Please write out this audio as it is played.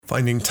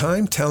Finding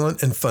time,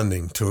 talent, and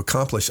funding to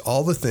accomplish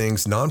all the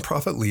things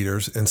nonprofit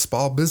leaders and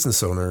small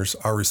business owners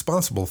are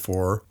responsible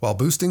for while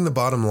boosting the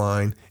bottom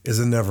line is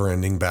a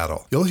never-ending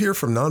battle. You'll hear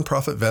from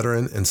nonprofit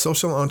veteran and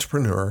social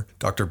entrepreneur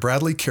Dr.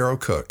 Bradley Carroll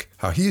Cook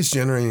how he is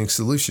generating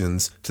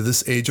solutions to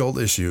this age-old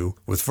issue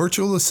with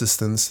virtual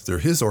assistants through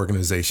his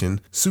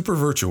organization, Super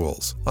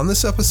Virtuals, on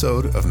this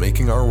episode of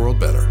Making Our World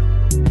Better.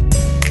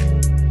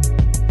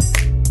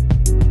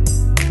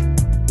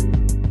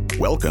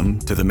 Welcome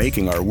to the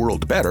Making Our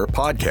World Better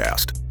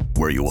podcast,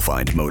 where you will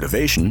find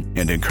motivation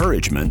and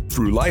encouragement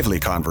through lively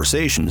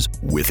conversations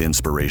with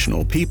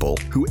inspirational people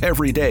who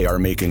every day are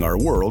making our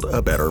world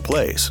a better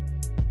place.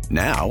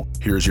 Now,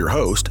 here's your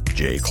host,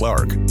 Jay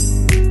Clark.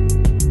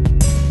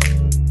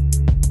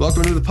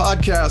 Welcome to the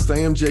podcast. I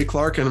am Jay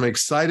Clark, and I'm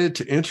excited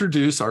to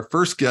introduce our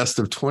first guest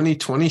of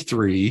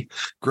 2023,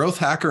 growth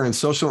hacker and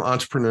social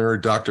entrepreneur,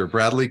 Dr.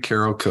 Bradley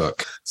Carroll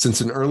Cook. Since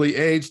an early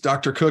age,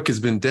 Dr. Cook has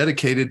been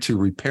dedicated to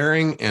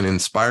repairing and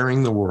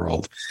inspiring the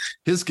world.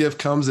 His gift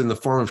comes in the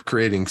form of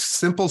creating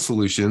simple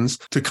solutions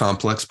to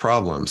complex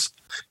problems.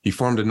 He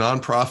formed a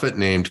nonprofit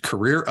named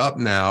Career Up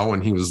Now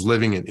when he was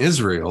living in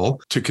Israel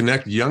to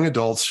connect young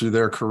adults through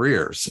their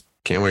careers.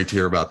 Can't wait to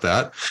hear about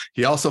that.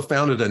 He also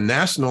founded a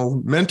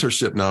national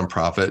mentorship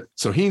nonprofit,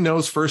 so he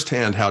knows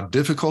firsthand how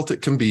difficult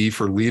it can be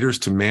for leaders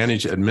to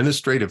manage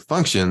administrative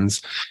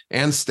functions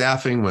and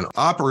staffing when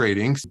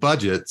operating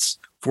budgets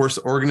force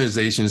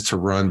organizations to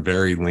run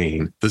very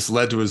lean. This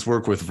led to his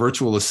work with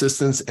virtual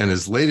assistants and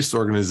his latest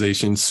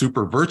organization,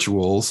 Super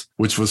Virtuals,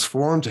 which was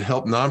formed to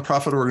help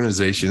nonprofit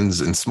organizations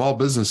and small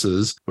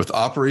businesses with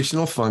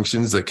operational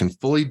functions that can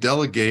fully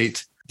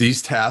delegate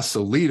these tasks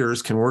so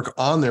leaders can work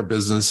on their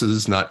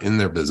businesses, not in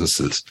their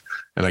businesses.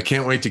 And I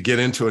can't wait to get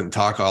into it and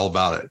talk all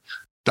about it.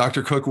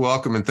 Dr. Cook,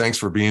 welcome, and thanks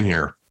for being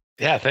here.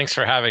 Yeah, thanks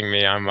for having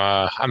me.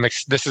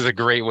 This is a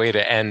great way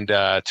to end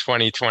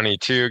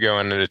 2022,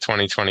 going into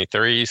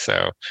 2023.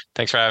 So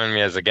thanks for having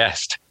me as a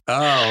guest.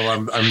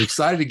 Oh, I'm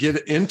excited to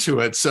get into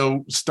it.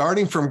 So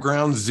starting from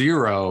ground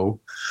zero,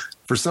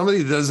 for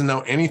somebody that doesn't know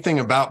anything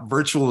about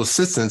virtual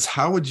assistants,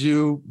 how would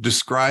you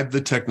describe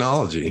the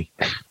technology?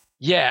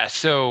 Yeah,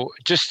 so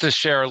just to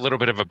share a little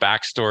bit of a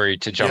backstory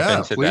to jump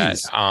into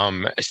please.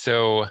 that.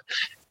 So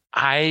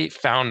I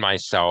found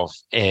myself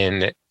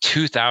in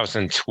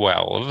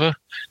 2012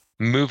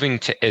 moving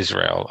to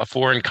Israel, a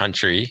foreign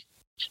country,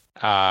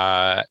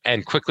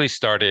 and quickly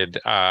started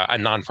a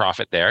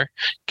nonprofit there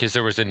because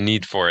there was a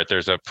need for it.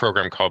 There's a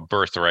program called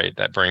Birthright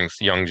that brings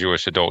young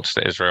Jewish adults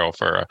to Israel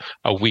for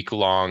a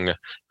week-long,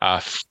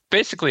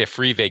 basically a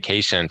free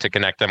vacation to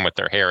connect them with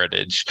their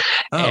heritage.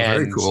 Oh,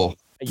 very cool.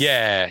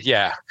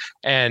 Yeah.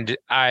 And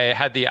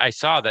I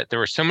saw that there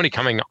were so many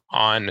coming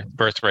on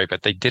Birthright,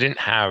 but they didn't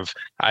have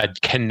a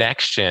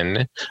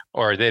connection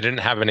or they didn't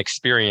have an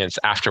experience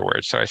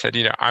afterwards. So I said,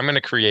 I'm going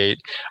to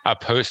create a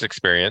post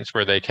experience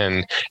where they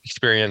can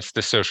experience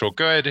the social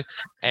good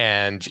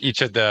and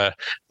each of the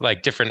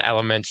different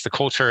elements, the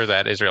culture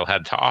that Israel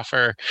had to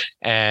offer.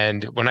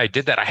 And when I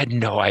did that, I had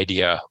no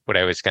idea what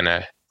I was going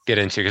to get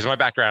into because my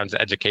background's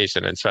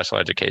education and special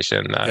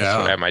education. That's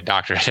what I have my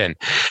doctorate in.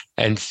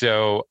 And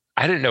so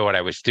I didn't know what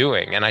I was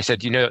doing. And I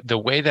said, the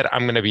way that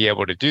I'm going to be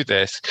able to do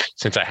this,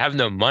 since I have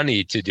no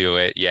money to do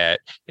it yet,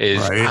 is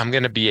I'm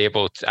going to be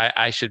able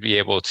to, I should be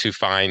able to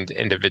find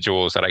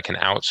individuals that I can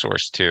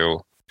outsource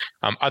to.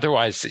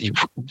 Otherwise, you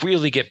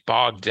really get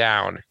bogged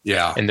down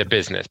in the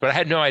business. But I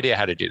had no idea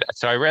how to do that.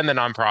 So I ran the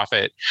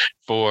nonprofit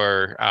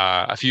for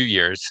a few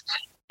years.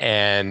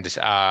 And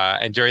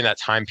during that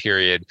time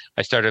period,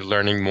 I started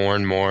learning more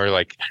and more,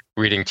 like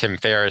reading Tim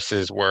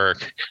Ferriss's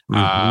work.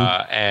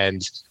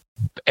 And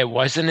it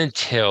wasn't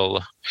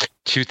until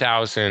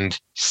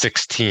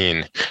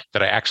 2016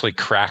 that I actually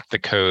cracked the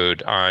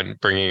code on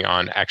bringing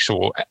on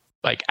actual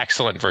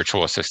excellent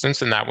virtual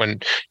assistants. And that one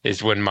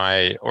is when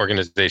my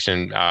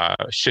organization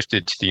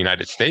shifted to the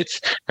United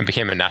States and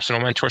became a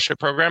national mentorship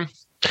program.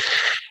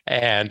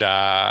 And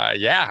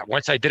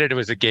once I did it, it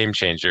was a game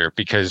changer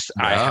because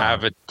I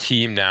have a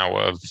team now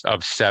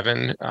of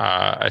 7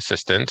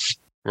 assistants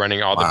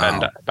running all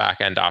the back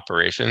end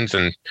operations,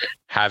 and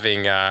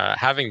having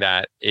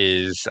that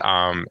is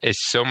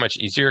so much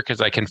easier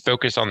because I can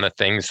focus on the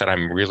things that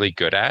I'm really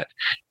good at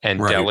and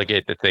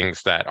delegate the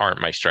things that aren't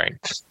my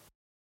strengths.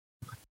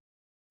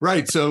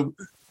 Right. So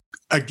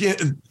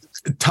again,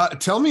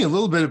 tell me a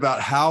little bit about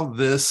how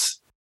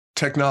this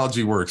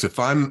technology works. If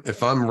I'm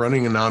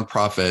running a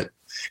nonprofit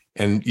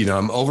and,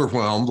 I'm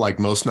overwhelmed like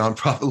most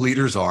nonprofit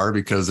leaders are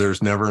because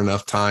there's never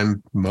enough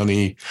time,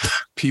 money,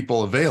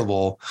 people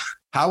available,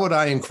 how would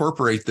I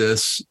incorporate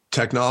this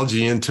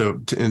technology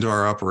into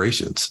our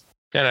operations?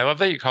 Yeah, and I love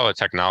that you call it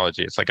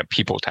technology. It's like a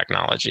people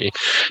technology.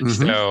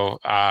 So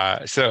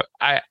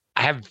I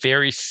have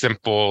very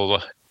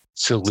simple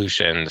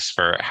solutions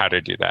for how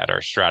to do that,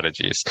 or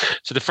strategies.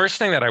 So the first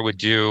thing that I would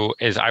do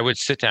is I would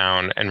sit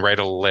down and write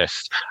a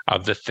list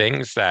of the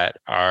things that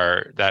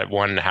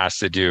one has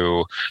to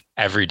do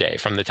every day,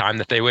 from the time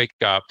that they wake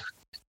up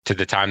to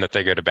the time that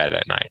they go to bed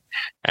at night.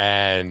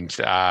 And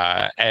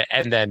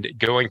then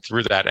going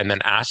through that and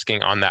then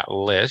asking on that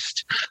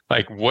list,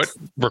 like, what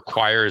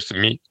requires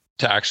me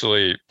to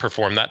actually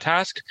perform that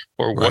task,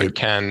 or what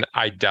can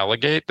I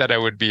delegate that I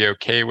would be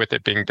okay with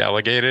it being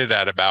delegated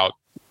at about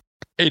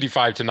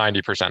 85 to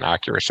 90%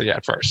 accuracy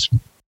at first.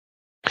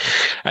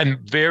 And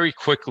very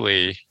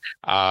quickly,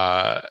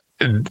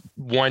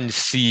 one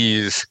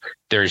sees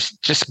there's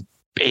just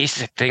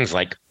basic things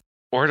like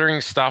ordering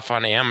stuff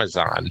on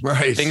Amazon,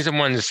 things that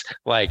one's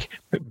like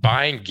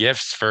buying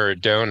gifts for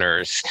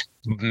donors,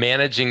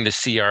 managing the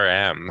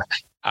CRM.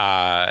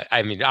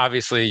 I mean,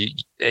 obviously,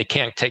 it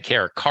can't take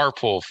care of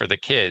carpool for the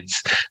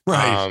kids,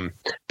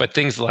 but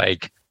things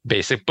like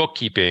basic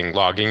bookkeeping,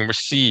 logging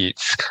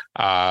receipts,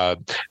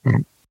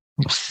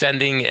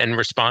 sending and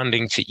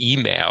responding to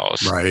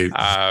emails,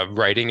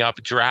 writing up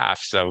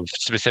drafts of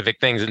specific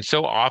things. And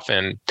so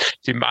often,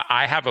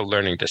 I have a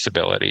learning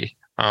disability.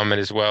 And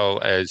as well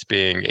as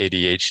being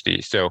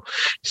ADHD. So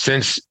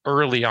since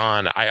early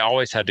on, I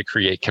always had to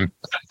create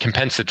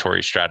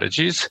compensatory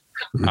strategies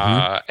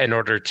in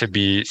order to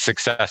be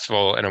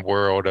successful in a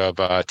world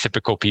of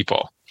typical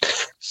people.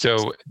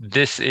 So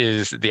this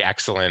is the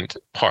excellent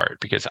part,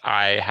 because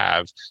I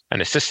have an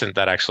assistant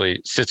that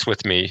actually sits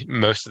with me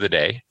most of the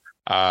day.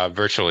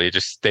 Virtually,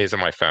 just stays on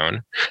my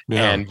phone.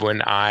 And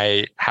when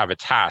I have a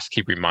task,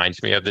 he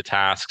reminds me of the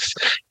tasks.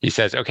 He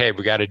says, okay,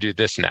 we got to do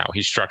this now.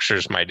 He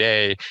structures my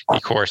day. He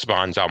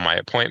corresponds on my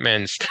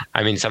appointments.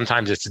 I mean,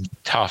 sometimes it's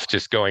tough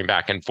just going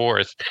back and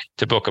forth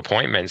to book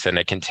appointments, and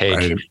it can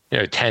take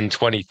 10,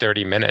 20,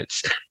 30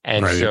 minutes.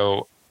 And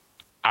so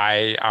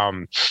I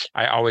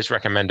always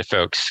recommend to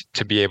folks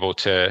to be able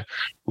to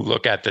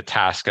look at the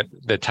task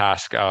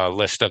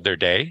list of their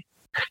day,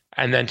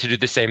 and then to do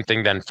the same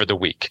thing then for the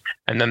week,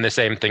 and then the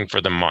same thing for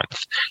the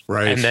month.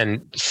 And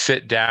then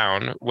sit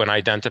down when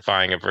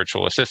identifying a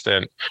virtual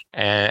assistant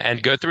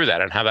and go through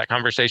that and have that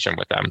conversation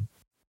with them.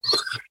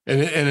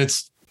 And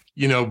it's,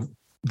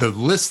 the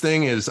list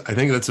thing is, I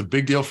think that's a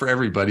big deal for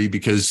everybody,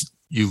 because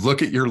you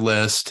look at your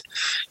list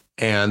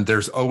and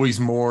there's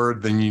always more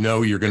than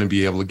you're going to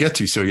be able to get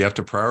to. So you have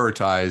to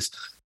prioritize,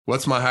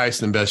 what's my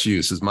highest and best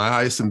use? Is my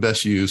highest and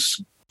best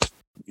use,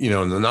 in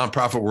the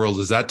nonprofit world,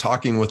 is that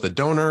talking with a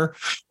donor,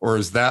 or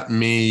is that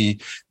me,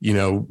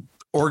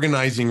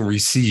 organizing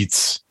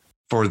receipts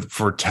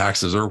for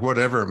taxes or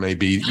whatever it may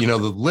be? The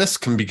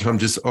list can become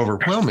just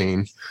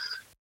overwhelming.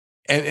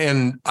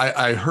 And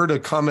I heard a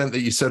comment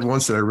that you said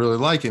once that I really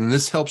like, and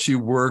this helps you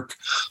work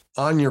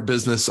on your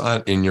business,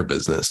 in your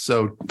business.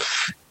 So,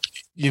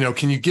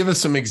 can you give us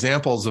some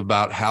examples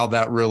about how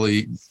that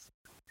really,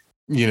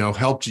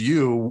 helped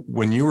you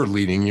when you were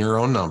leading your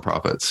own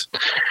nonprofits?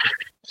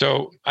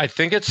 So I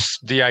think it's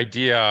the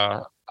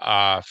idea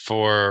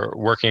for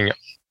working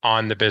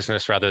on the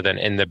business rather than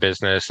in the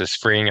business is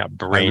freeing up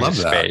brain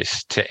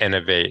space to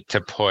innovate,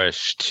 to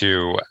push,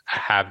 to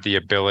have the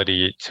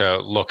ability to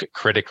look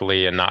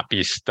critically and not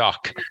be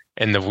stuck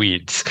in the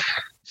weeds.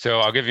 So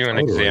I'll give you an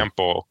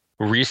example.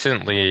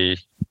 Recently,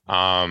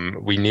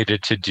 we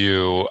needed to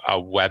do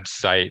a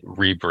website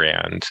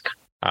rebrand.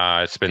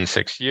 It's been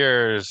 6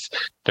 years.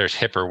 There's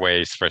hipper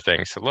ways for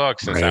things to look,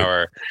 since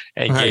our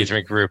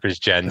engagement group is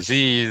Gen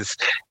Zs.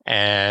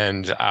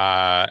 And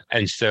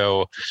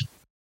so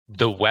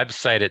the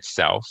website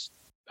itself,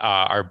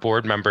 our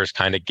board members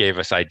kind of gave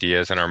us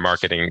ideas in our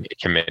marketing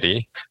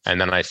committee. And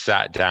then I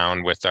sat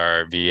down with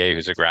our VA,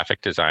 who's a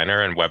graphic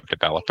designer and web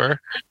developer,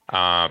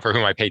 for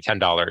whom I pay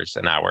 $10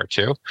 an hour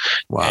to.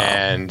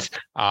 Wow.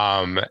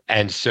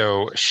 And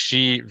so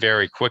she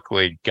very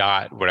quickly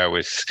got what I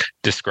was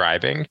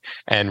describing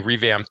and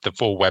revamped the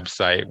full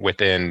website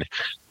within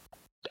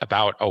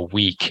about a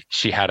week.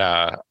 She had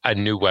a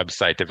new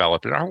website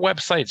developed, and our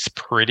website's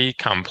pretty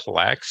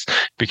complex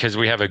because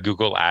we have a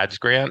Google Ads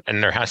grant,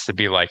 and there has to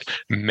be like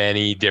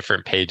many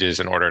different pages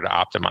in order to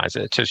optimize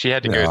it. So she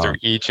had to go through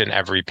each and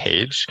every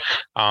page.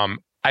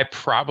 I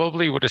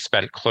probably would have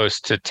spent close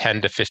to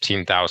 $10,000 to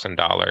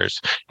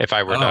 $15,000 if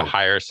I were to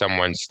hire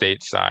someone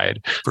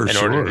stateside in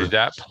order to do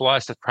that.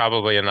 Plus,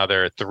 probably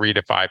another $3,000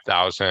 to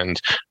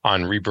 $5,000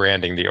 on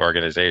rebranding the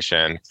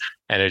organization,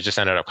 and it just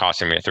ended up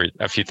costing me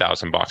a few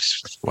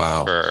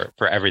 $1,000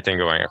 for everything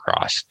going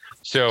across.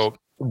 So,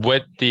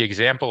 what the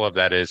example of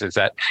that is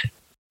that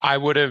I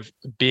would have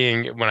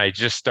when I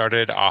just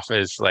started off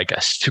as like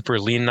a super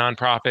lean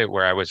nonprofit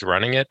where I was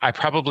running it, I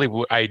probably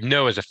I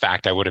know as a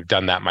fact, I would have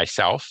done that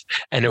myself,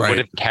 and it would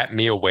have kept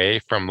me away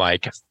from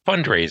like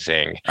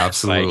fundraising,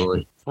 absolutely,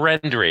 like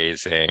friend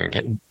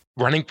raising,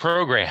 running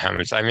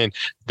programs. I mean,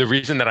 the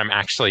reason that I'm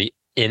actually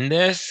in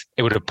this,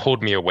 it would have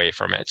pulled me away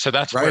from it. So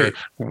that's where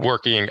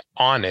working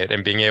on it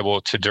and being able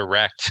to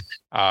direct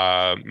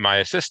my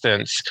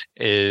assistants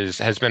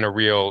has been a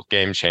real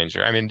game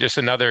changer. I mean, just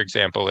another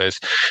example is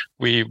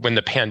when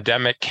the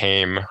pandemic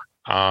came,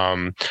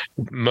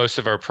 most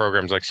of our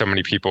programs, like so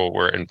many people,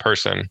 were in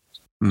person.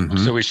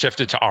 So we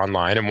shifted to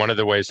online, and one of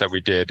the ways that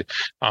we did,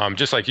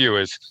 just like you,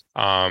 is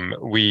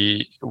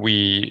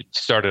we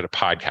started a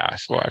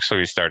podcast. Well,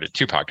 actually, we started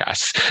two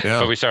podcasts,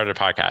 but we started a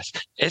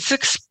podcast. It's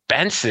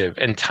expensive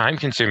and time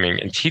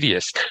consuming and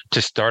tedious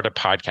to start a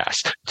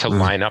podcast, to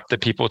line up the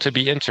people to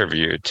be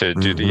interviewed, to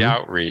do the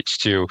outreach,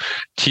 to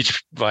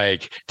teach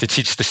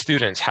the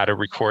students how to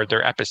record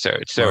their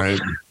episodes. So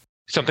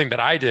something that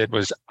I did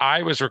was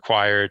I was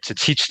required to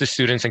teach the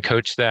students and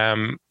coach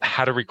them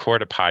how to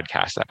record a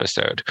podcast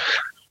episode.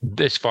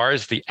 As far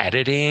as the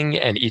editing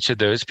and each of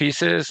those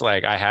pieces,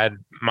 like I had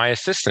my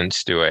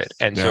assistants do it.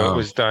 And so it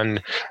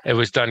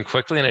was done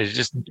quickly, and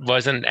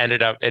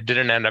it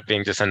didn't end up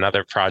being just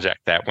another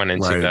project that went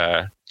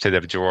into the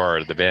drawer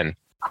or the bin.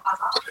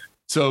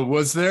 So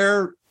was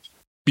there,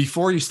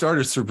 before you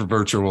started Super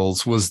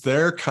Virtuals, was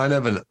there kind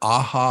of an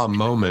aha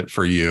moment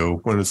for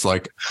you when it's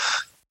like,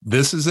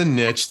 this is a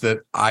niche that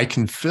I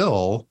can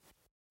fill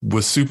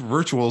with Super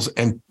Virtuals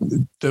and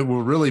that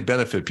will really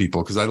benefit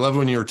people? Because I love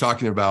when you were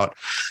talking about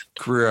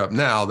Career Up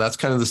Now. That's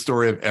kind of the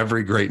story of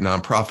every great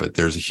nonprofit.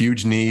 There's a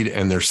huge need,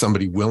 and there's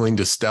somebody willing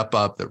to step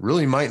up that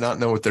really might not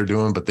know what they're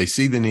doing, but they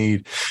see the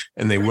need,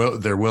 and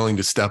they're willing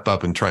to step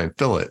up and try and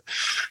fill it.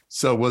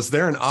 So was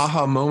there an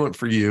aha moment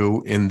for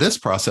you in this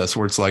process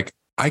where it's like,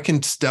 I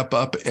can step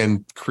up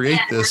and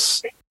create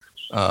this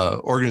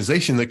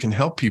organization that can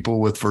help people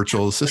with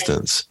virtual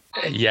assistants?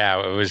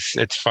 Yeah,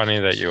 it's funny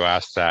that you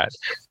asked that.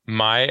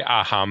 My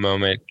aha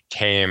moment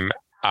came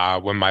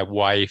when my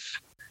wife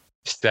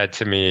said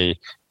to me,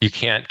 "You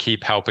can't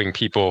keep helping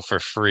people for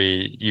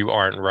free. You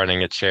aren't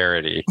running a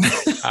charity."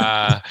 So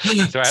I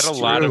had a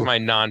lot of my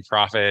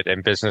nonprofit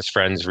and business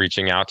friends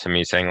reaching out to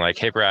me saying like,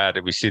 "Hey,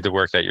 Brad, we see the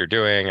work that you're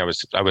doing." I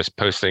was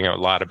posting a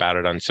lot about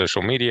it on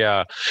social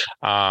media.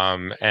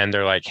 And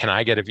they're like, "Can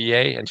I get a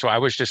VA?" And so I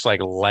was just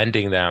like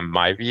lending them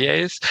my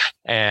VAs,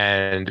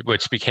 and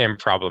which became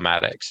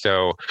problematic.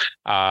 So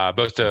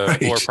both the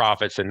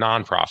for-profits and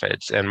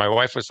nonprofits. And my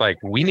wife was like,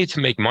 "We need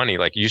to make money.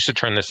 Like, you should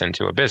turn this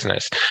into a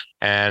business."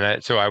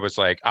 And so I was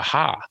like,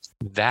 aha,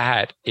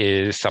 that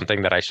is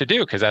something that I should do.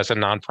 Because as a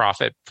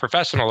nonprofit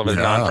professional of a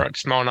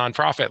small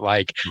nonprofit,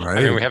 like,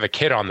 I mean, we have a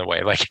kid on the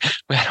way. Like,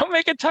 we don't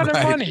make a ton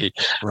of money.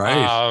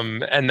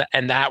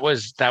 And that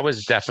was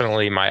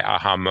definitely my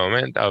aha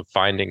moment of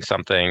finding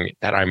something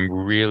that I'm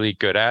really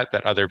good at,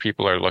 that other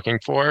people are looking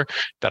for,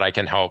 that I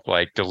can help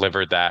like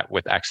deliver that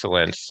with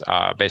excellence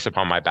based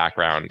upon my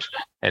background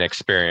and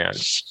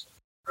experience.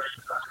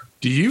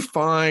 Do you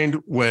find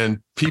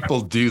when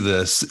people do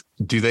this,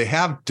 do they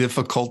have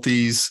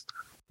difficulties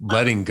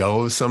letting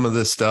go of some of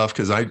this stuff?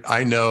 Because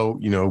I know,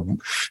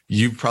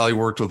 you've probably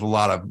worked with a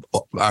lot of,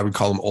 I would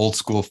call them old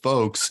school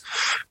folks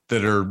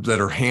that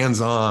are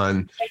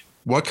hands-on.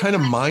 What kind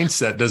of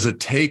mindset does it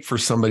take for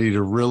somebody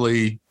to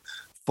really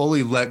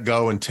fully let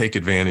go and take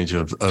advantage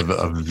of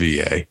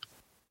VA?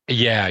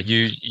 Yeah,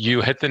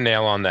 you hit the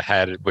nail on the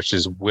head, which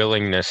is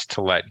willingness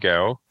to let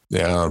go.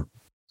 Yeah.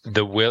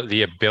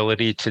 The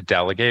ability to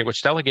delegate,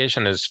 which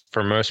delegation is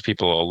for most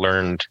people a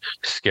learned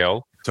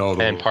skill.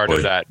 Totally. And part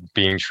of that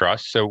being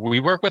trust. So we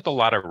work with a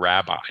lot of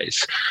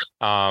rabbis,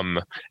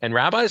 and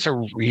rabbis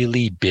are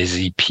really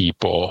busy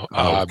people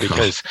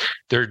because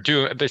they're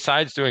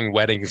besides doing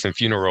weddings and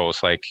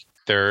funerals, like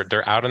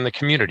they're out in the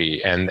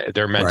community and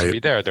they're meant to be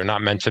there. They're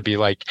not meant to be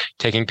like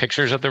taking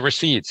pictures of the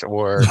receipts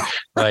or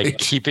like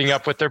keeping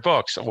up with their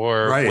books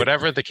or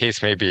whatever the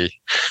case may be.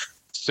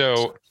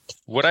 So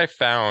what I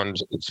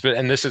found,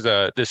 and this is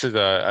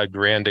a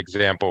grand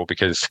example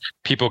because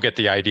people get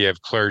the idea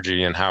of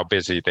clergy and how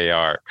busy they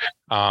are,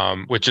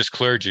 with just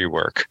clergy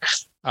work.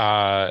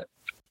 The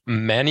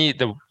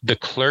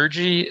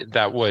clergy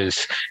that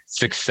was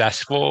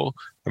successful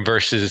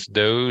versus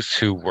those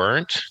who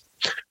weren't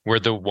were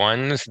the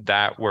ones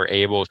that were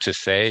able to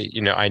say,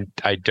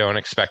 I don't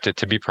expect it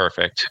to be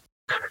perfect.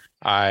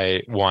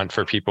 I want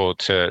for people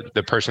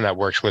the person that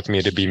works with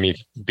me to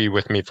be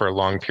with me for a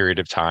long period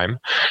of time.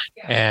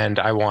 And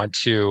I want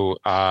to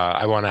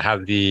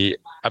have the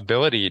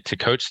ability to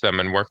coach them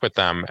and work with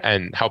them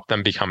and help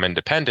them become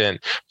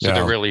independent. So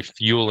they're really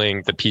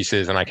fueling the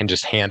pieces and I can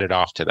just hand it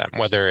off to them,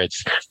 whether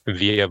it's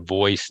via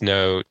voice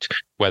note,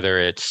 whether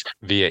it's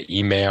via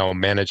email,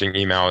 managing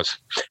emails.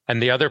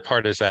 And the other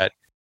part is that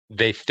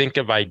they think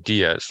of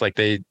ideas, like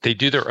they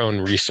do their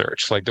own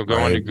research. Like they'll go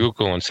onto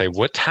Google and say,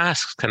 what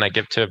tasks can I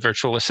give to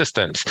virtual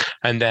assistants?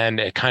 And then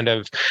it kind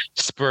of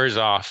spurs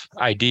off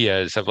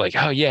ideas of like,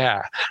 oh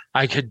yeah,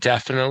 I could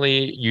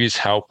definitely use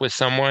help with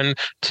someone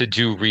to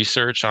do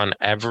research on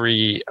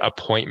every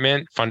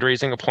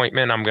fundraising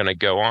appointment I'm going to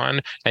go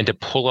on, and to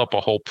pull up a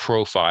whole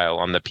profile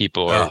on the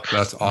people. Oh,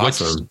 that's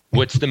awesome.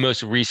 What's the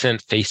most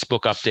recent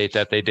Facebook update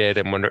that they did,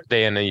 and when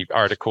they in the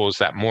articles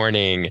that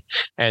morning,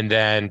 and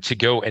then to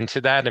go into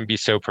that and be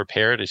so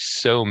prepared is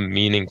so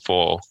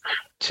meaningful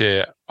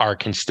to our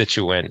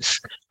constituents,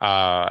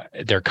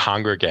 their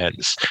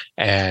congregants,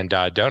 and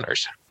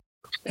donors.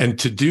 And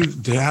to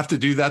have to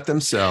do that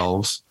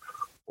themselves,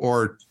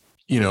 or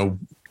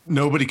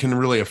nobody can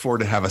really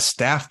afford to have a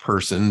staff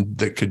person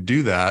that could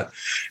do that.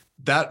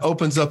 That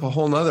opens up a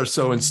whole nother.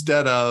 So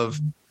instead of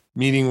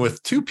meeting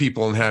with 2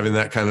 people and having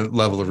that kind of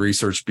level of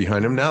research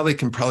behind them. Now they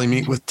can probably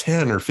meet with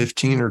 10 or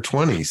 15 or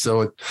 20.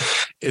 So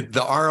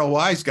the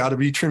ROI's got to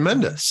be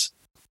tremendous.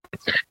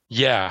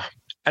 Yeah.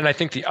 And I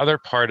think the other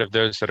part of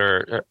those that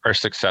are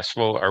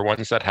successful are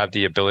ones that have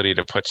the ability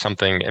to put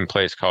something in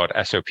place called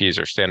SOPs,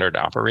 or standard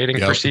operating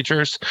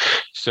procedures.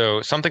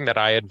 So something that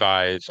I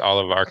advise all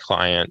of our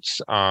clients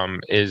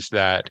is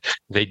that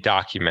they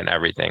document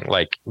everything.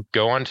 Like,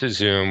 go onto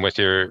Zoom with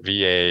your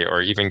VA,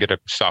 or even get a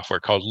software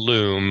called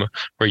Loom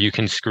where you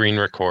can screen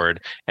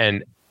record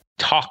and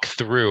talk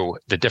through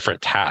the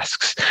different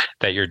tasks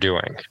that you're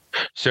doing.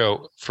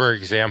 So, for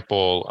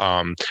example,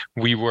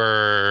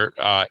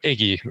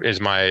 Iggy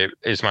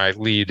is my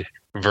lead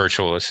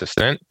virtual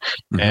assistant,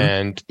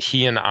 and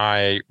he and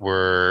I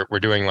were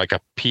doing like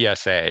a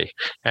PSA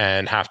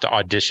and have to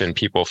audition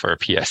people for a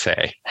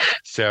PSA.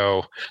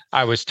 So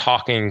I was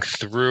talking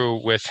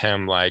through with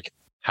him, like,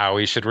 how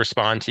we should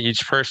respond to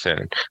each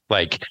person,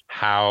 like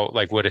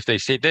what if they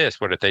say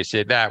this, what if they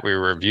say that. We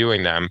were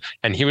reviewing them,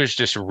 and he was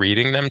just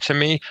reading them to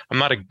me.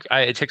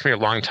 It takes me a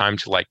long time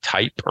to like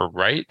type or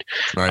write,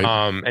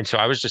 and so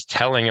I was just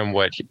telling him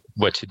what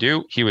to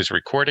do. He was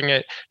recording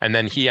it, and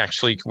then he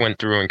actually went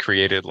through and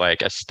created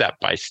like a step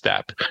by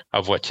step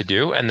of what to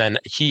do. And then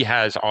he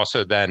has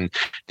also then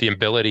the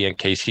ability, in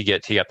case he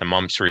got the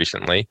mumps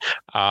recently,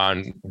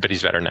 but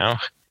he's better now.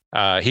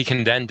 He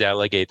can then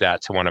delegate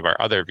that to one of our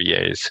other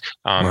VAs,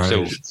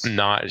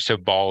 so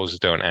balls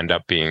don't end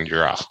up being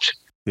dropped.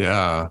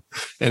 Yeah,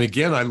 and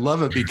again, I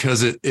love it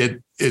because it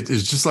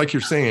is just like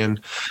you're saying.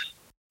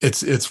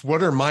 It's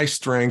what are my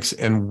strengths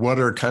and what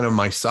are kind of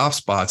my soft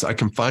spots. I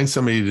can find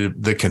somebody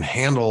that can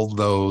handle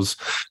those,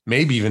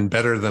 maybe even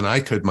better than I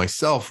could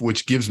myself,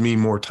 which gives me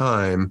more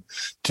time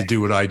to do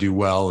what I do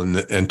well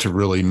and to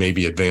really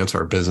maybe advance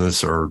our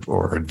business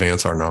or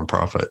advance our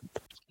nonprofit.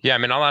 Yeah, I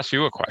mean, I'll ask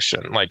you a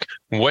question. Like,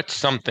 what's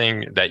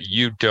something that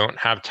you don't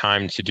have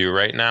time to do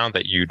right now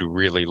that you'd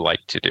really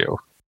like to do?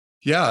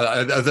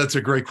 Yeah, that's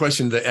a great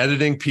question. The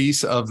editing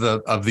piece of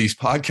these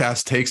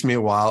podcasts takes me a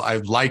while. I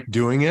like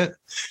doing it,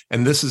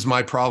 and this is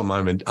my problem.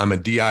 I'm a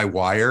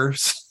DIYer,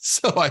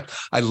 so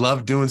I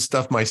love doing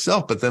stuff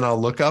myself. But then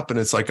I'll look up and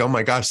it's like, oh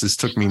my gosh, this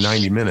took me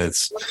 90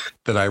 minutes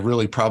that I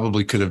really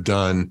probably could have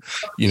done,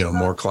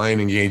 more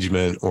client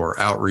engagement or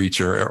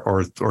outreach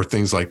or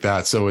things like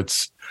that. So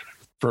it's,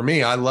 for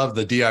me, I love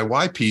the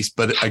DIY piece,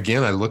 but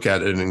again, I look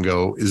at it and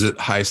go, is it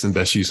highest and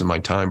best use of my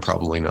time?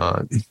 Probably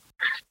not.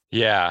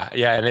 Yeah,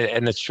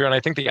 and it's true. And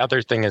I think the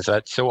other thing is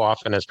that so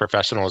often as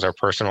professionals, our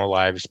personal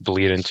lives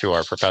bleed into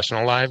our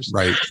professional lives.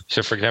 Right.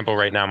 So, for example,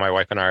 right now, my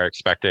wife and I are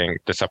expecting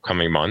this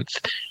upcoming month,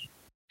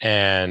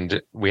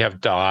 and we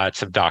have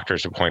lots of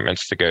doctor's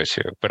appointments to go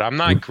to, but I'm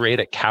not great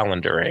at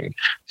calendaring.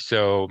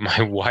 So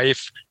my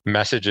wife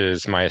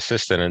messages my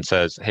assistant and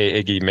says,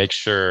 hey, Iggy, make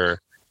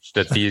sure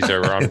that these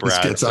are on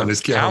Brad's on his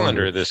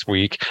calendar this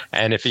week.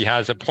 And if he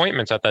has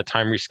appointments at that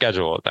time,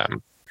 reschedule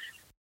them.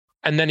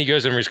 And then he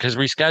goes and because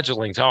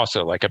rescheduling is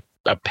also like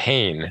a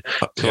pain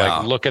to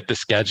like look at the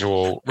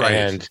schedule. Right.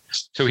 And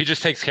so he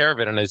just takes care of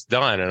it and it's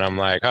done. And I'm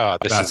like, oh,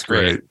 this is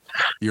great.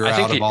 You're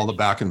out of all the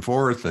back and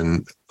forth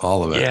and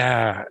all of it.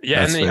 Yeah. Yeah.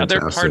 That's and the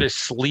fantastic. other part is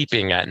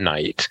sleeping at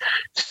night.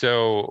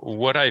 So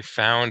what I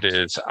found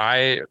is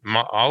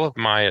all of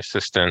my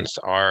assistants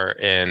are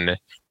in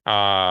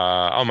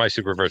all my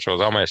super virtuals,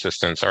 all my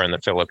assistants are in the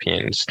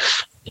Philippines,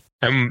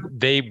 and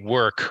they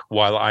work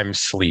while I'm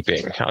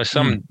sleeping.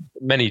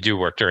 Many do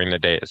work during the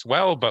day as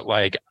well, but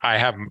like I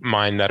have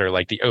mine that are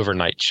like the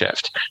overnight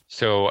shift.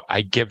 So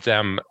I give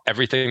them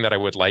everything that I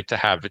would like to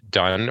have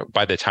done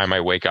by the time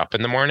I wake up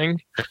in the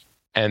morning.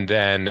 And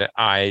then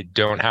I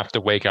don't have to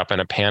wake up in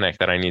a panic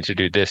that I need to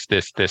do this,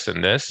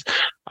 and this.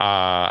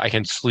 I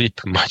can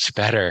sleep much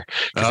better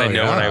because I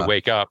know when I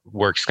wake up,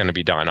 work's going to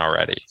be done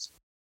already.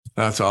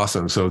 That's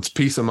awesome. So it's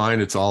peace of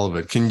mind. It's all of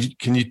it.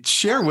 Can you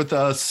share with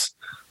us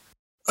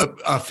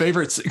a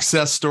favorite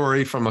success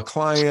story from a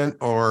client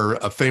or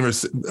a favorite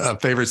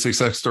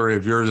success story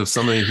of yours of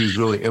somebody who's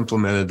really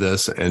implemented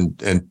this and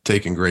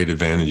taken great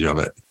advantage of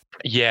it?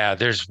 Yeah,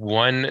 there's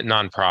one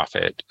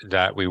nonprofit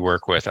that we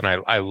work with, and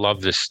I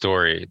love this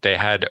story. They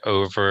had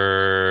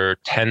over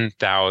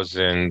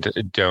 10,000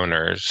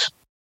 donors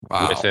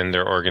within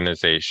their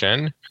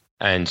organization,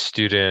 and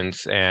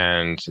students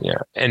and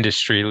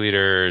industry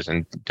leaders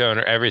and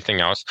donor, everything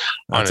else.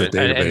 That's a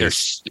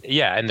database.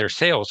 And their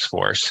sales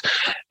force.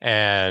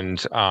 And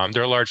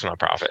they're a large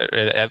nonprofit,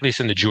 at least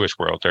in the Jewish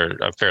world, they're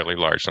a fairly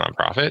large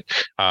nonprofit.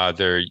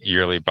 Their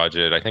yearly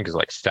budget, I think, is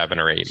like 7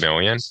 or 8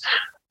 million.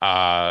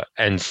 But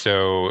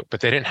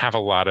they didn't have a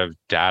lot of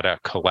data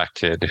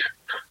collected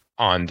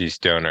on these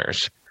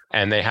donors.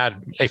 And they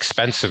had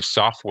expensive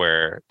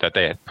software that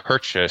they had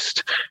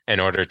purchased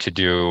in order to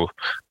do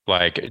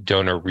like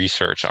donor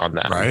research on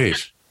them. Right.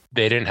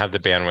 They didn't have the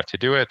bandwidth to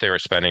do it. They were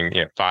spending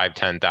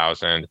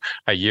 $5,000-$10,000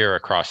 a year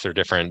across their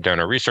different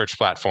donor research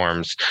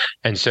platforms.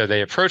 And so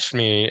they approached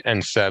me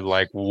and said,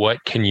 like,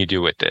 what can you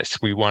do with this?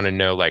 We want to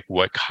know, like,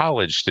 what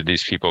college did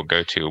these people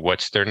go to?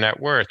 What's their net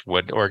worth?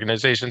 What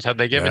organizations have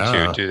they given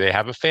to? Do they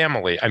have a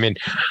family? I mean,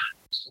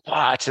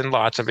 lots and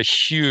lots of a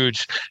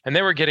huge, and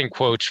they were getting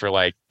quotes for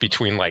like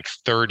between like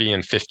 $30,000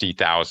 and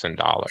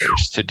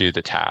 $50,000 to do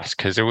the task,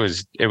 because it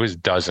was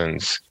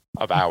dozens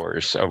of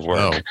hours of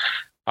work.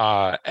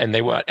 And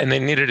they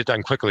needed it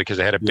done quickly because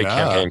they had a big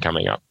campaign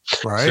coming up.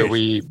 Right. So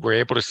we were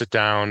able to sit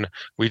down.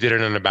 We did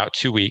it in about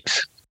 2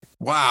 weeks.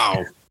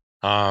 Wow.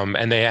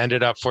 And they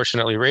ended up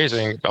fortunately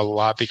raising a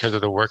lot because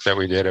of the work that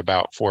we did,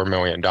 about $4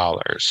 million.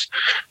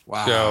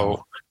 Wow.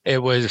 So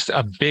it was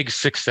a big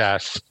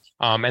success.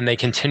 And they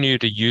continue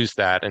to use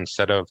that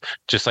instead of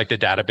just like the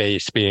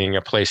database being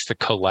a place to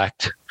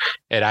collect.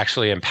 It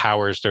actually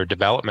empowers their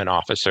development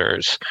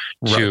officers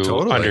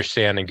to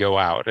understand and go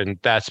out. And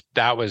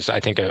that was,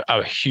 I think,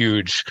 a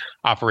huge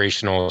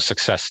operational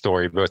success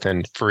story, both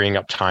in freeing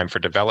up time for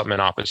development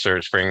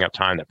officers, freeing up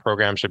time that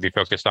programs should be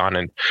focused on,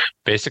 and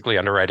basically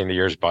underwriting the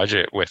year's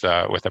budget with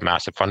a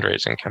massive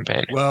fundraising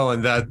campaign. Well,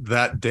 and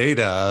that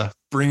data,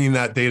 bringing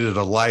that data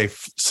to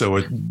life, so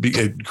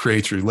it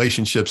creates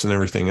relationships and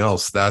everything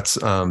else. That's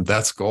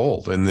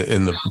gold in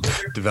the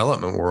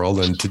development world,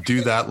 and to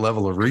do that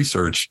level of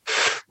research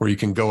where you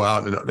can go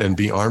out and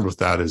be armed with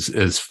that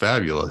is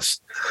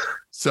fabulous.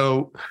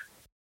 So,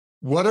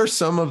 what are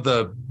some of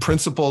the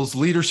principles,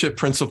 leadership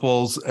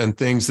principles, and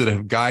things that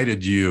have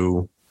guided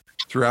you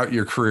throughout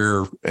your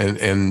career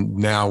and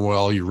now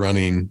while you're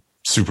running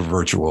Super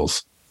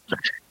Virtuals?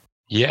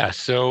 Yeah.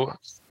 So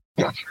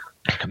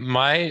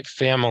my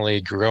family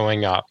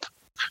growing up,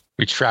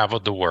 we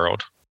traveled the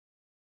world.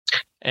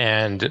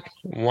 And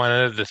one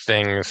of the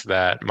things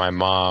that my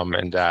mom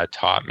and dad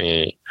taught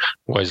me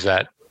was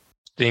that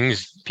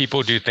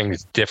people do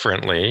things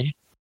differently,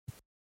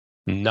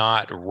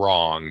 not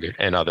wrong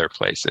in other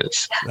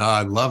places.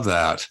 I love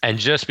that. And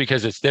just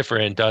because it's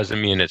different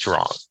doesn't mean it's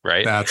wrong,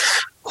 right?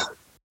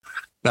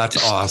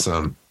 That's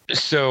awesome.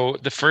 So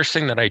the first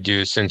thing that I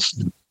do,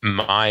 since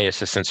my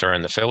assistants are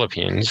in the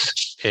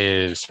Philippines,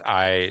 is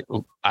an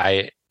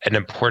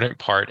important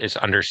part is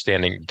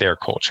understanding their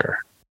culture,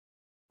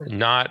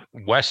 not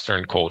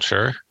Western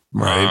culture,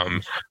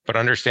 right? But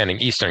understanding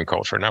Eastern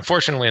culture. Now,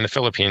 fortunately, in the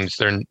Philippines,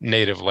 their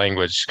native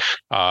language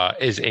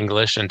is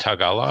English and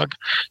Tagalog,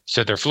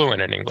 so they're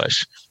fluent in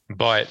English.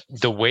 But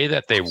the way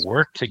that they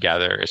work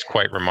together is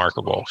quite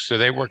remarkable. So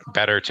they work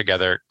better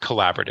together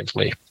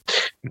collaboratively.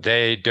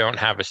 They don't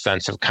have a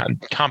sense of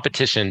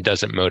competition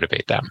doesn't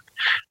motivate them.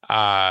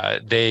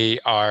 They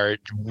are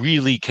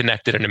really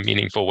connected in a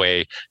meaningful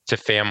way to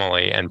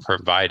family and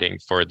providing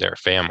for their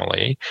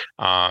family.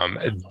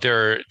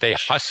 They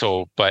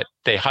hustle, but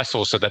they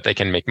hustle so that they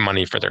can make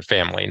money for their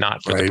family,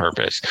 not for the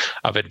purpose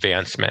of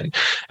advancement.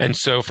 And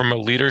so from a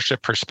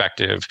leadership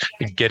perspective,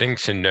 getting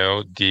to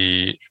know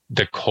the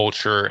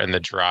culture and the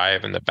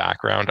drive and the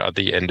background of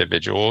the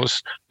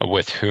individuals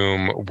with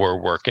whom we're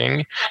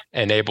working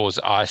enables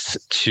us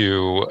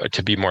to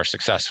be more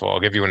successful. I'll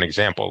give you an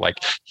example. Like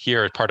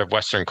here, part of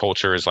Western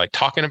culture is like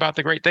talking about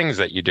the great things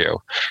that you do.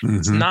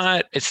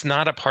 Mm-hmm. It's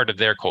not a part of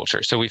their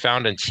culture. So we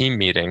found in team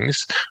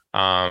meetings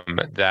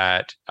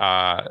that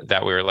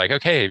we were like,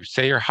 okay,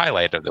 say your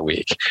highlight of the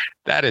week.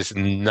 That is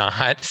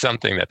not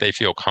something that they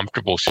feel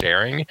comfortable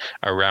sharing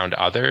around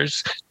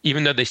others,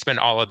 even though they spend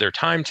all of their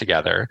time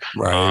together.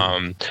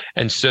 Right.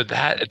 And so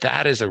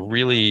that's a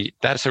really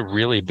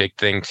big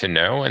thing to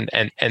know.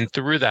 And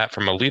through that,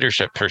 from a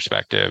leadership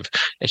perspective,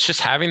 it's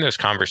just having those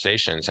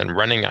conversations and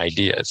running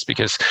ideas,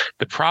 because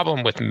the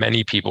problem with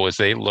many people is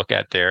they look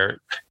at their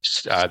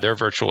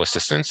virtual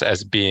assistants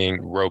as being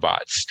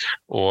robots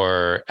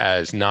or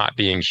as not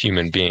being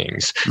human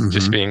beings,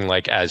 just being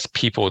like as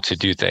people to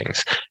do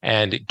things.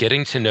 And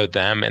getting to know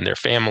them and their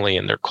family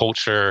and their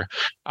culture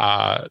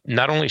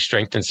not only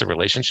strengthens the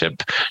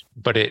relationship,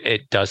 but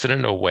it does it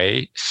in a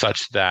way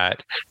such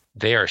that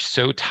they are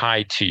so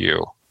tied to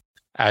you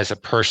as a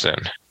person.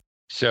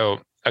 So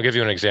I'll give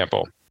you an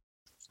example.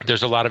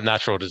 There's a lot of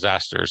natural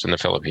disasters in the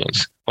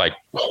Philippines, like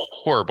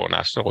horrible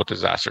natural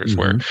disasters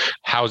where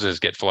houses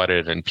get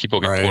flooded and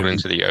people get pulled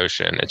into the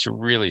ocean. It's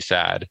really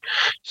sad.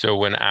 So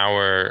when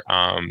our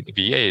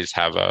VAs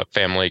have a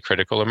family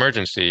critical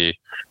emergency,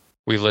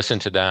 we listen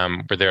to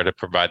them. We're there to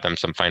provide them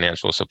some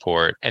financial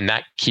support, and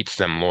that keeps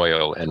them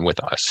loyal and with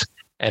us.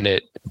 And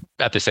it,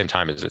 at the same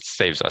time, as it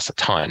saves us a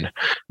ton.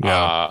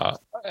 Yeah.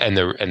 And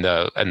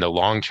the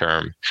long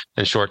term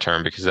and short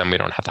term, because then we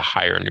don't have to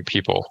hire new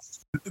people.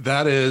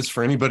 That is,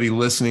 for anybody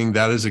listening,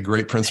 that is a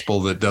great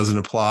principle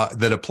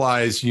that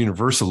applies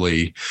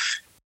universally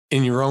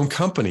in your own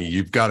company.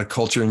 You've got a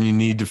culture and you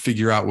need to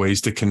figure out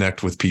ways to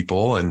connect with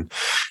people. And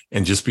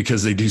just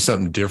because they do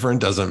something different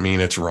doesn't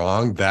mean it's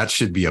wrong. That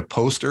should be a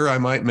poster I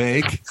might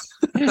make.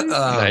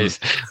 Nice.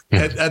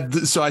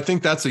 So I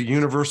think that's a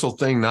universal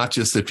thing, not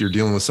just if you're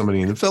dealing with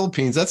somebody in the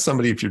Philippines, that's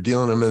somebody if you're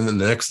dealing with them in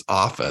the next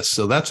office.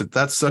 So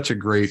that's such a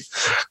great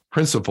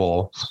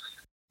principle.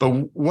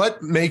 But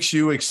what makes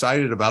you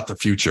excited about the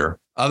future,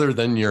 other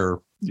than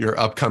your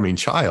upcoming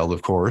child,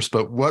 of course,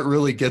 but what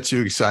really gets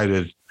you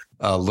excited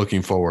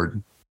looking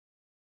forward?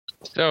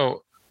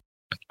 So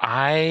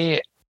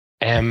I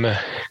am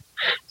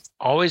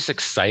always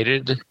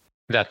excited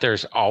that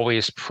there's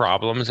always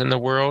problems in the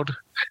world,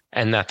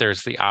 and that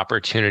there's the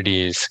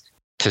opportunities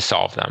to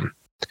solve them.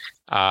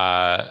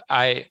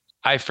 I,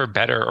 for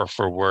better or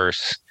for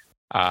worse,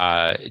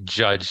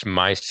 judged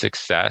my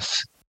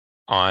success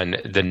on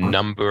the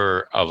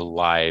number of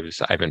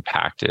lives I've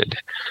impacted.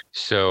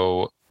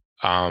 So,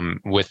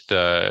 with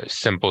the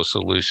simple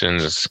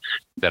solutions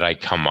that I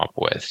come up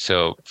with.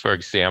 So, for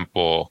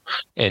example,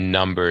 in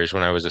numbers,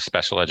 when I was a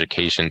special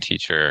education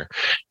teacher,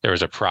 there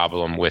was a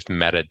problem with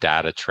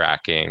metadata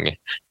tracking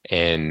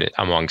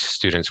amongst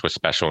students with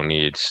special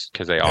needs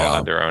because they all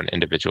have their own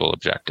individual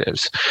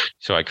objectives.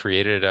 So I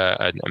created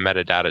a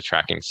metadata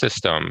tracking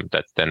system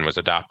that then was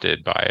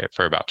adopted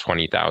for about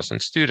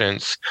 20,000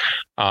 students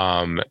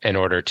in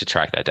order to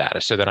track that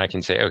data. So then I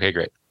can say, okay,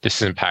 great, this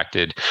has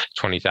impacted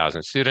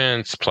 20,000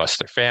 students plus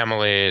their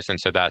families. And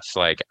so that's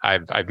like,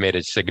 I've made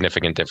a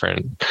significant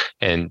difference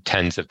in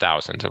tens of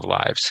thousands of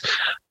lives.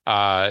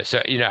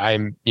 So,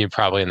 I'm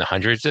probably in the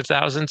hundreds of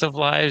thousands of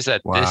lives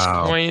at this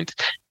point,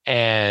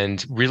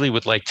 and really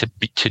would like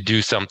to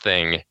do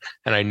something.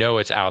 And I know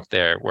it's out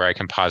there where I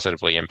can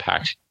positively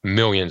impact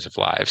millions of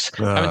lives.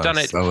 I haven't done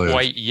it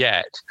quite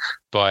yet,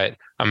 but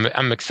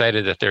I'm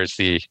excited that there's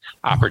the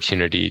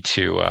opportunity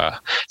to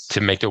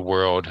make the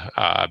world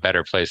a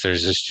better place.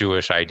 There's this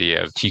Jewish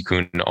idea of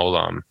tikkun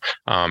olam,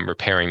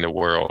 repairing the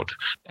world,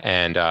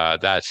 and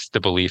that's the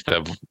belief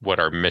of what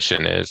our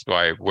mission is.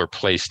 Why we're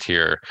placed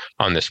here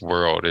on this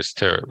world is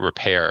to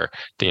repair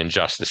the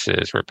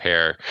injustices,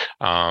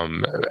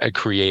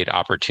 create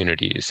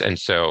opportunities, and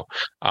so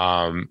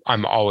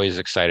I'm always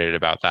excited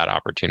about that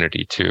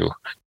opportunity to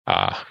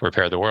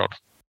repair the world.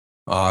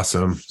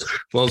 Awesome.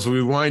 Well, as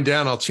we wind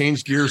down, I'll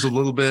change gears a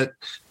little bit.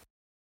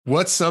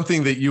 What's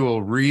something that you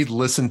will read,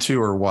 listen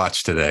to, or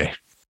watch today?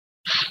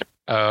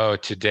 Oh,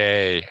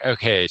 today.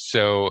 Okay.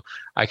 So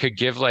I could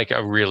give like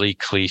a really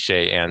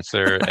cliche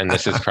answer, and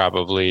this is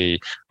probably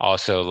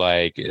also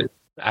like,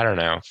 I don't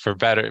know,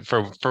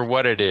 for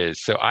what it is.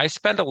 So I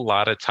spend a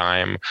lot of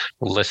time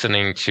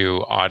listening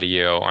to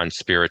audio on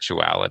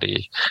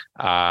spirituality.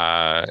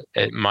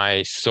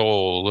 My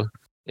soul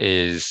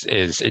is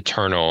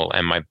eternal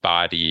and my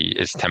body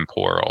is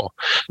temporal.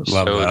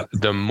 Love that.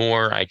 The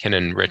more I can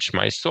enrich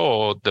my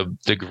soul,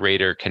 the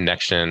greater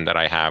connection that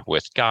I have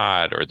with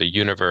God or the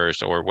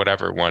universe or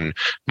whatever one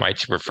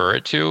might refer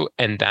it to,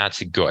 and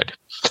that's good.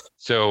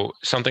 So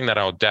something that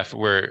I'll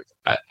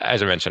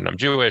as I mentioned, I'm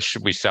Jewish.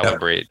 We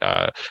celebrate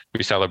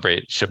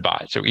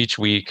Shabbat. So each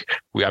week,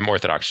 I'm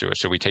Orthodox Jewish.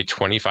 So we take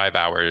 25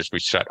 hours. We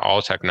shut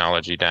all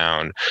technology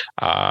down.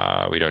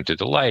 We don't do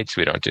the lights.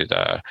 We don't do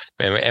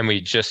and we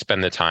just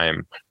spend the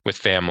time with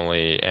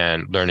family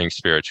and learning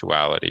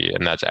spirituality,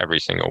 and that's every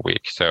single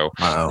week. So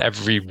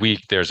every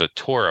week there's a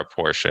Torah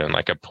portion,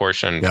 like a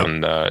portion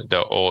from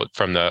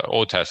the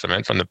Old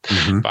Testament, from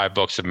the 5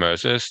 books of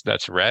Moses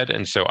that's read,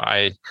 and so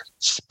I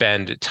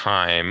spend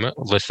time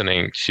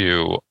listening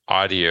to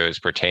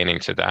audios pertaining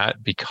to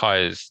that,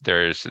 because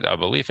there's a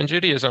belief in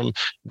Judaism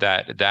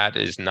that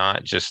is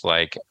not just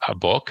like a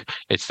book,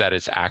 it's that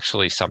it's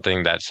actually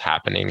something that's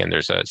happening, and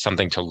there's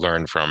something to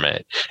learn from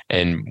it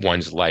in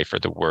one's life or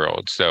the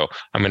world. So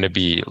I'm going to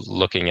be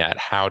looking at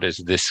how does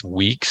this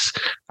week's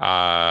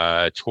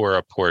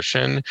Torah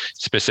portion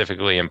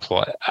specifically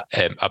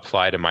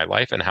apply to my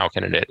life, and how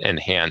can it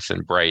enhance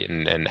and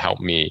brighten and help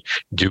me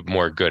do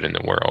more good in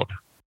the world.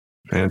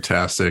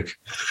 Fantastic.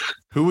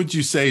 Who would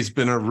you say has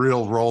been a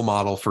real role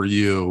model for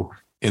you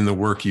in the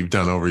work you've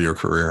done over your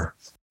career?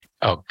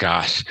 Oh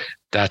gosh,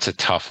 that's a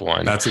tough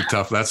one.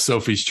 That's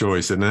Sophie's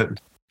choice, isn't it?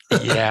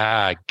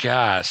 Yeah,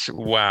 gosh,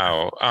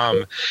 wow.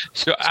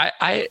 So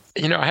I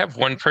have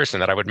one person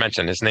that I would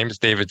mention. His name is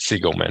David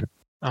Siegelman.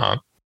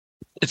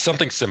 It's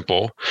something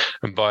simple,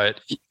 but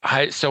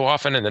so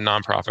often in the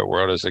nonprofit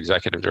world as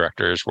executive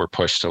directors, we're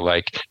pushed to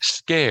like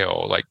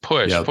scale, like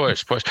push,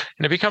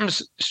 and it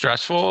becomes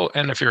stressful.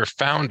 And if you're a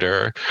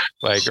founder,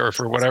 or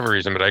for whatever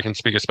reason, but I can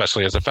speak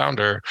especially as a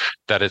founder,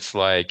 that it's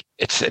like,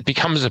 it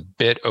becomes a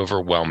bit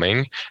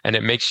overwhelming, and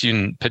it makes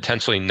you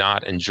potentially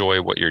not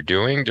enjoy what you're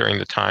doing during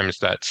the times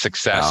that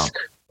success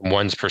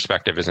one's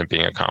perspective isn't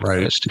being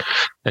accomplished. Right.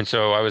 And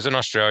so I was in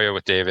Australia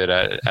with David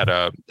at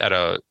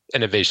a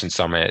innovation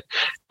summit,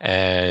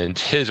 and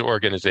his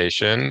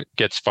organization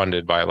gets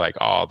funded by like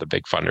all the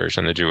big funders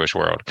in the Jewish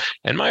world.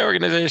 And my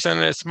organization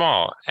is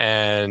small,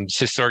 and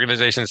his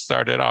organization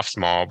started off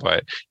small,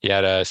 but he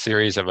had a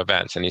series of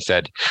events. And he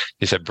said,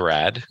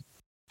 Brad,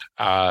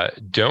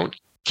 don't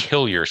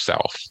kill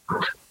yourself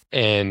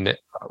in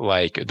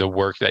like the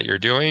work that you're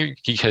doing,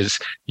 because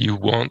you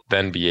won't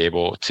then be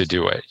able to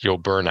do it. You'll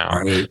burn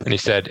out. Right. And he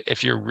said,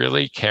 if you're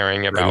really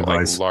caring about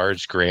like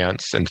large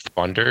grants and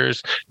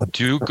funders,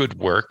 do good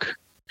work,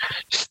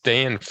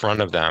 stay in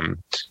front of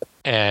them,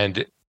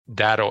 and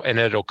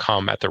it'll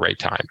come at the right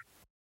time.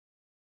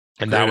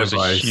 And that was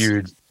a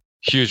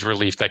huge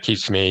relief that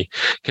keeps me,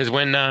 because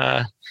when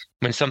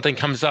something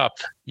comes up,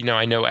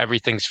 I know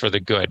everything's for the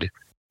good.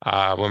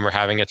 When we're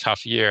having a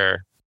tough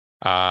year,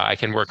 I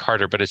can work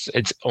harder, but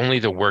it's only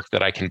the work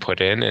that I can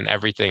put in, and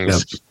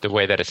everything's the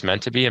way that it's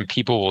meant to be, and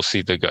people will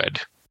see the good.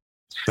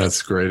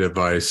 That's great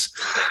advice.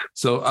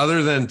 So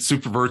other than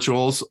Super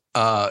Virtuals,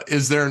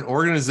 is there an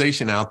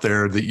organization out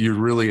there that you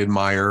really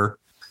admire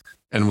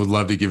and would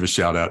love to give a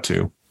shout out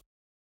to?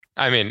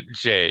 I mean,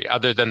 Jay,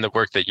 other than the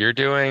work that you're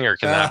doing, or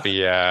can that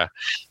be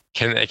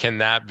can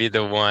that be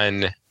the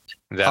one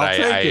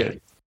that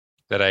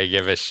that I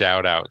give a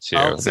shout out to?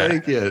 I'll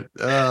take it.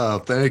 Oh,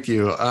 thank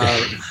you.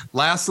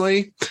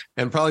 Lastly,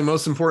 and probably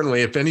most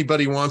importantly, if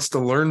anybody wants to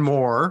learn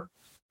more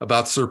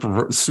about Super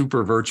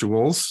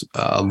Virtuals,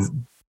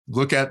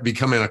 look at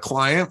becoming a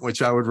client,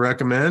 which I would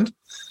recommend.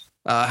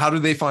 How do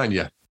they find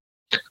you?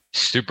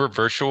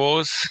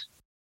 supervirtuals.com.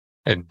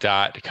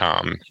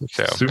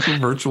 So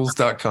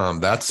supervirtuals.com.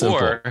 That's simple.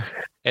 Or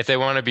if they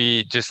want to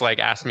be just like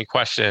ask me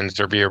questions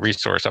or be a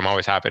resource, I'm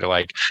always happy to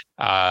like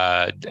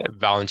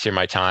volunteer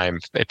my time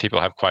if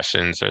people have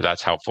questions or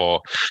that's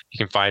helpful. You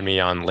can find me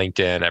on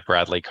LinkedIn at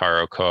Bradley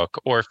Caro Cook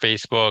or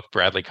Facebook,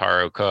 Bradley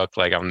Caro Cook.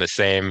 Like I'm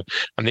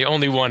the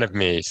only one of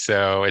me.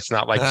 So it's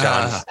not like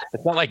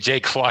it's not like Jay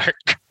Clark.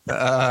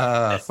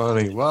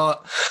 Funny.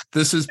 Well,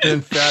 this has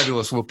been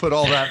fabulous. We'll put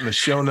all that in the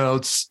show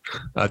notes.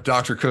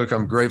 Dr. Cook,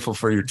 I'm grateful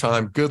for your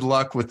time. Good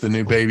luck with the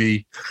new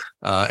baby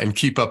and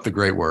keep up the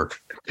great work.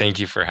 Thank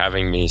you for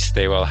having me.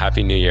 Stay well.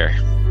 Happy New Year.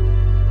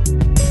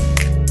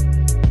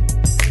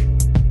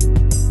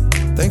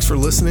 Thanks for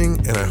listening,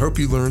 and I hope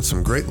you learned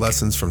some great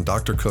lessons from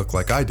Dr. Cook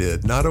like I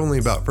did, not only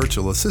about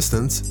virtual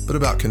assistants, but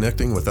about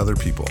connecting with other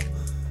people.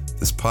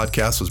 This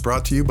podcast was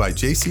brought to you by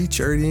JC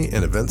Charity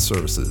and Event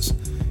Services.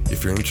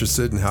 If you're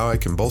interested in how I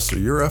can bolster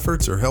your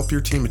efforts or help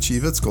your team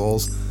achieve its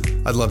goals,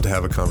 I'd love to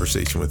have a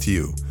conversation with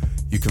you.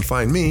 You can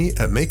find me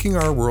at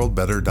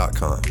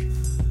makingourworldbetter.com.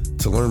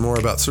 To learn more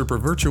about Super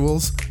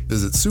Virtuals,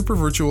 visit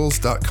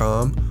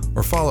supervirtuals.com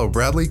or follow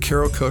Bradley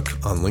Caro Cook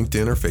on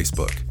LinkedIn or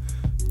Facebook.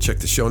 Check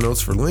the show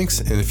notes for links,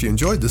 and if you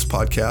enjoyed this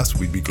podcast,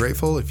 we'd be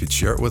grateful if you'd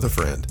share it with a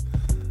friend.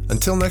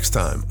 Until next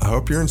time, I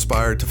hope you're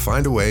inspired to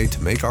find a way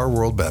to make our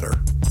world better.